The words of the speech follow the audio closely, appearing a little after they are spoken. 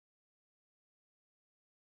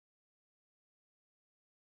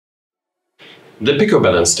The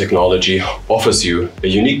PicoBalance technology offers you a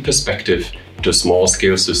unique perspective into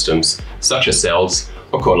small-scale systems such as cells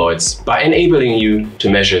or colloids by enabling you to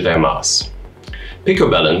measure their mass.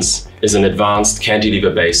 PicoBalance is an advanced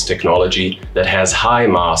cantilever-based technology that has high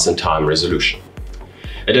mass and time resolution.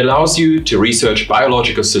 It allows you to research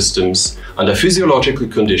biological systems under physiological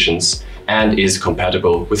conditions and is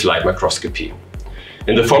compatible with light microscopy.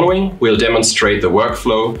 In the following, we'll demonstrate the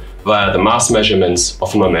workflow via the mass measurements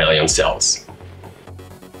of mammalian cells.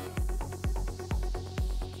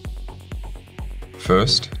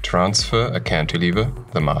 First, transfer a cantilever,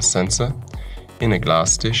 the mass sensor, in a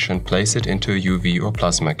glass dish and place it into a UV or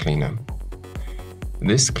plasma cleaner.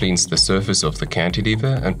 This cleans the surface of the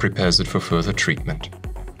cantilever and prepares it for further treatment.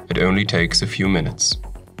 It only takes a few minutes.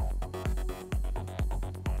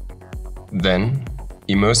 Then,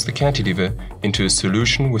 immerse the cantilever into a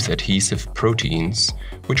solution with adhesive proteins,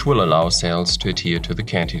 which will allow cells to adhere to the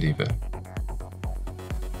cantilever.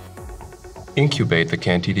 Incubate the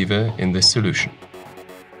cantilever in this solution.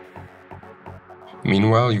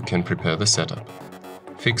 Meanwhile, you can prepare the setup.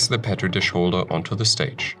 Fix the Petri dish holder onto the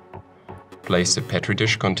stage. Place the Petri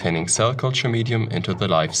dish containing cell culture medium into the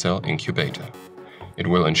live cell incubator. It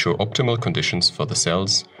will ensure optimal conditions for the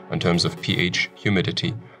cells in terms of pH,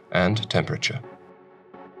 humidity, and temperature.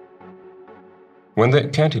 When the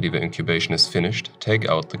cantilever incubation is finished, take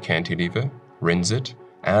out the cantilever, rinse it,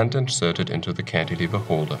 and insert it into the cantilever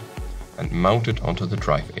holder, and mount it onto the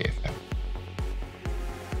DriveAFM.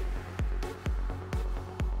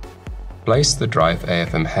 Place the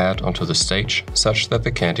DriveAFM head onto the stage such that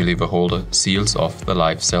the cantilever holder seals off the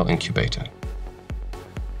live cell incubator.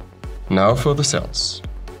 Now for the cells.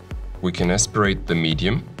 We can aspirate the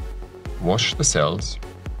medium, wash the cells,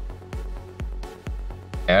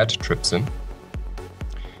 add trypsin,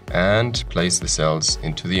 and place the cells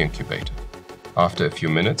into the incubator. After a few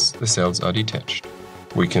minutes, the cells are detached.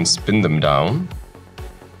 We can spin them down,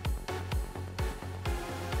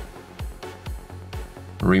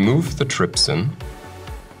 remove the trypsin,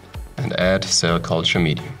 and add cell culture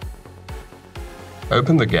medium.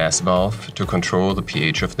 Open the gas valve to control the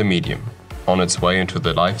pH of the medium. On its way into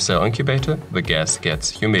the live cell incubator, the gas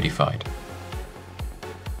gets humidified.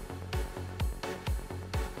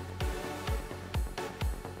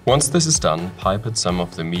 Once this is done, pipette some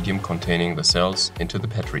of the medium containing the cells into the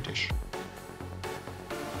Petri dish.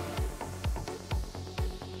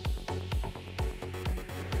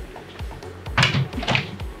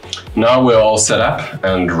 Now we're all set up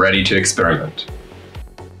and ready to experiment.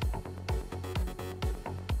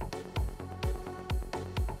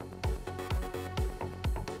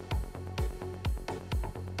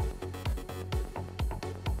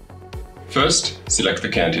 First, select the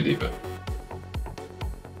cantilever.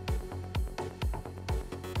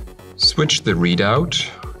 Switch the readout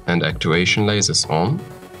and actuation lasers on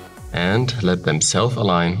and let them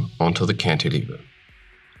self-align onto the cantilever.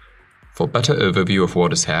 For better overview of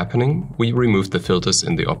what is happening, we remove the filters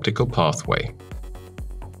in the optical pathway.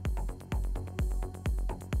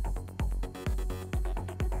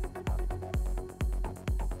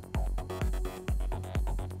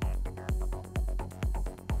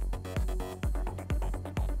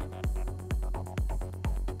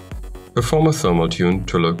 Perform a thermal tune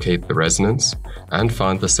to locate the resonance and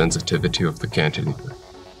find the sensitivity of the cantilever.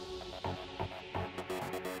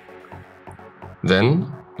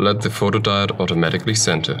 Then, let the photodiode automatically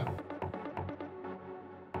center.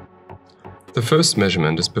 The first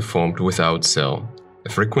measurement is performed without cell. A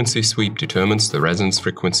frequency sweep determines the resonance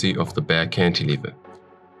frequency of the bare cantilever.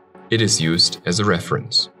 It is used as a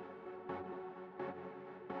reference.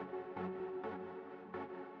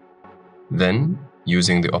 Then,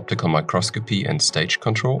 using the optical microscopy and stage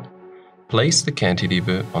control, place the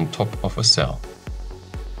cantilever on top of a cell.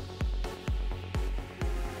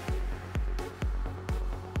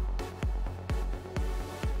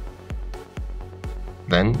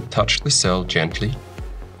 Then touch the cell gently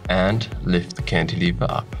and lift the cantilever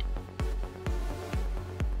up.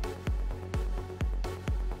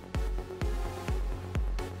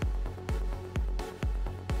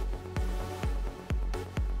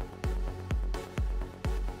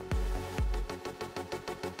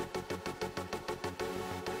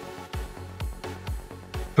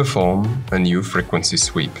 Perform a new frequency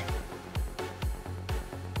sweep.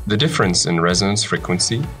 The difference in resonance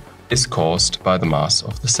frequency is caused by the mass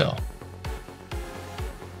of the cell.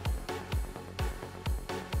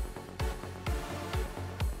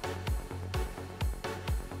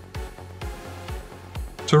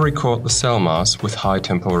 To record the cell mass with high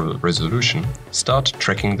temporal resolution, start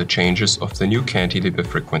tracking the changes of the new cantilever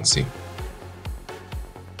frequency.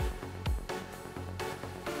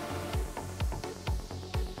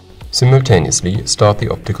 Simultaneously, start the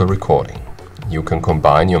optical recording. You can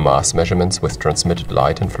combine your mass measurements with transmitted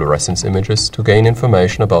light and fluorescence images to gain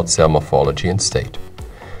information about cell morphology and state.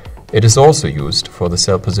 It is also used for the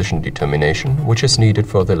cell position determination, which is needed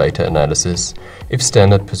for the later analysis if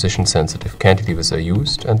standard position-sensitive cantilevers are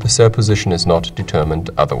used and the cell position is not determined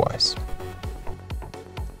otherwise.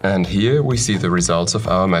 And here we see the results of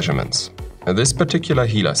our measurements. This particular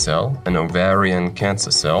HeLa cell, an ovarian cancer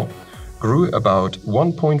cell, grew about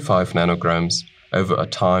 1.5 nanograms over a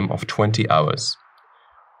time of 20 hours.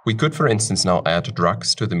 We could, for instance, now add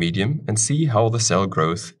drugs to the medium and see how the cell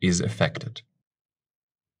growth is affected.